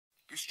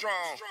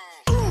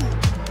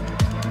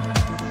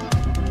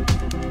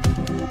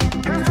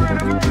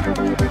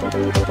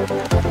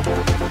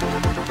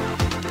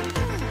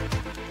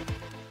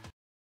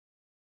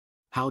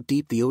How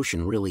deep the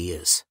ocean really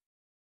is.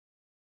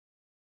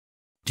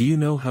 Do you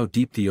know how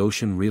deep the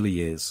ocean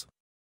really is?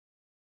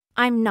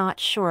 I'm not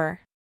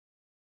sure.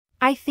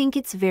 I think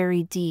it's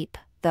very deep,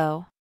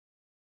 though.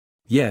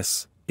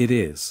 Yes, it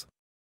is.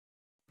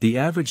 The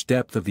average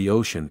depth of the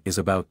ocean is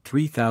about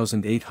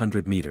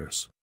 3,800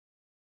 meters.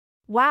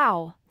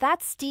 Wow,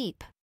 that's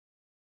deep.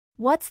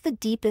 What's the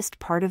deepest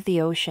part of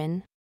the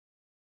ocean?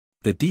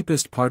 The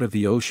deepest part of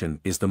the ocean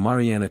is the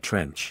Mariana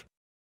Trench.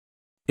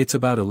 It's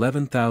about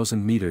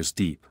 11,000 meters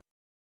deep.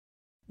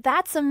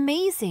 That's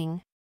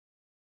amazing.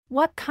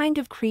 What kind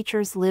of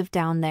creatures live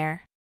down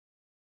there?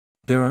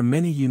 There are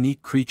many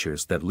unique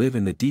creatures that live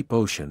in the deep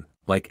ocean,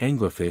 like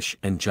anglerfish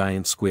and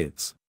giant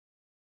squids.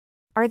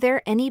 Are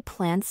there any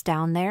plants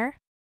down there?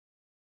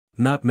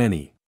 Not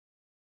many.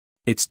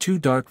 It's too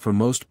dark for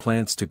most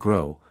plants to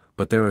grow,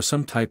 but there are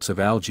some types of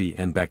algae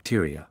and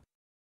bacteria.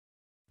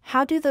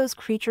 How do those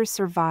creatures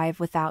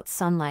survive without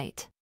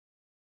sunlight?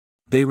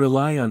 They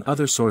rely on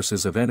other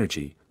sources of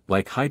energy,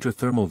 like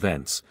hydrothermal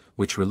vents,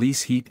 which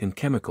release heat and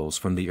chemicals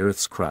from the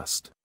Earth's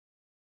crust.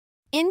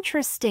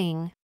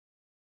 Interesting.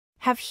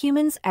 Have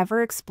humans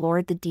ever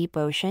explored the deep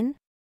ocean?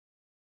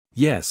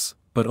 Yes,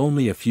 but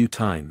only a few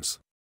times.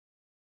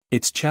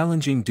 It's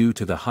challenging due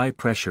to the high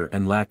pressure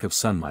and lack of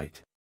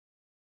sunlight.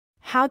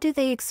 How do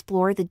they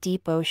explore the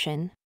deep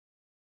ocean?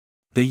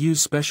 They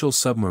use special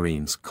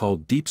submarines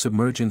called deep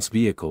submergence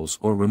vehicles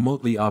or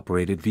remotely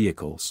operated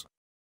vehicles.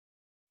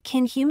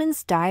 Can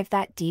humans dive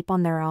that deep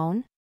on their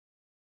own?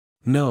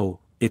 No,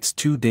 it's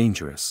too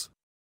dangerous.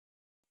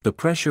 The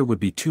pressure would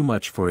be too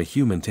much for a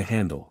human to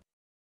handle.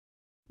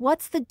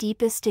 What's the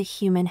deepest a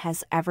human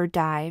has ever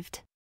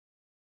dived?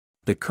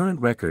 The current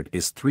record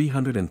is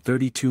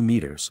 332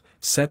 meters,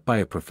 set by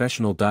a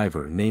professional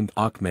diver named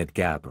Ahmed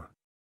Gabr.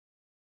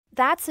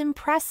 That's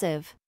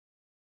impressive.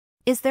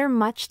 Is there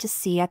much to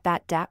see at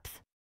that depth?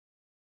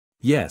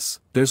 Yes,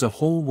 there's a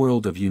whole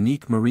world of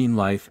unique marine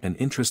life and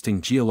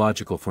interesting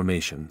geological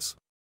formations.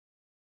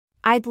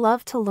 I'd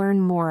love to learn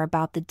more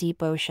about the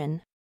deep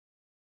ocean.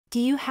 Do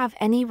you have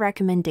any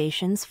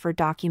recommendations for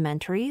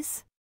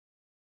documentaries?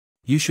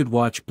 You should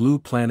watch Blue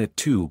Planet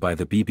 2 by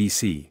the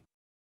BBC.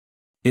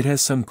 It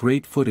has some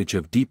great footage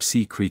of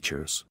deep-sea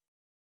creatures.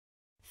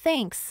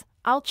 Thanks,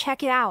 I'll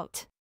check it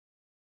out.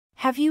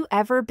 Have you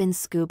ever been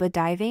scuba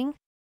diving?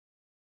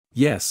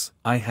 Yes,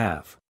 I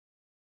have.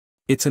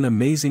 It's an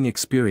amazing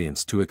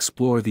experience to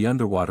explore the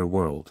underwater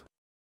world.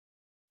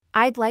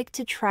 I'd like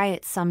to try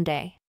it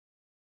someday.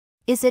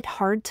 Is it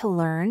hard to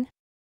learn?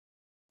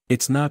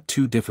 It's not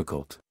too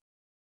difficult.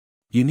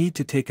 You need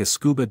to take a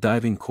scuba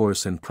diving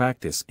course and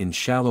practice in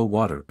shallow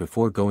water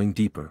before going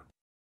deeper.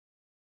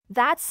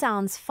 That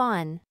sounds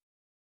fun.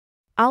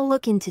 I'll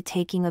look into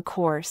taking a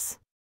course.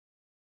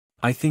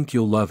 I think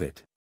you'll love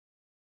it.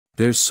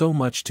 There's so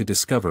much to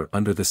discover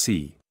under the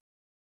sea.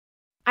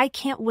 I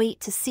can't wait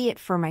to see it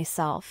for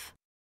myself.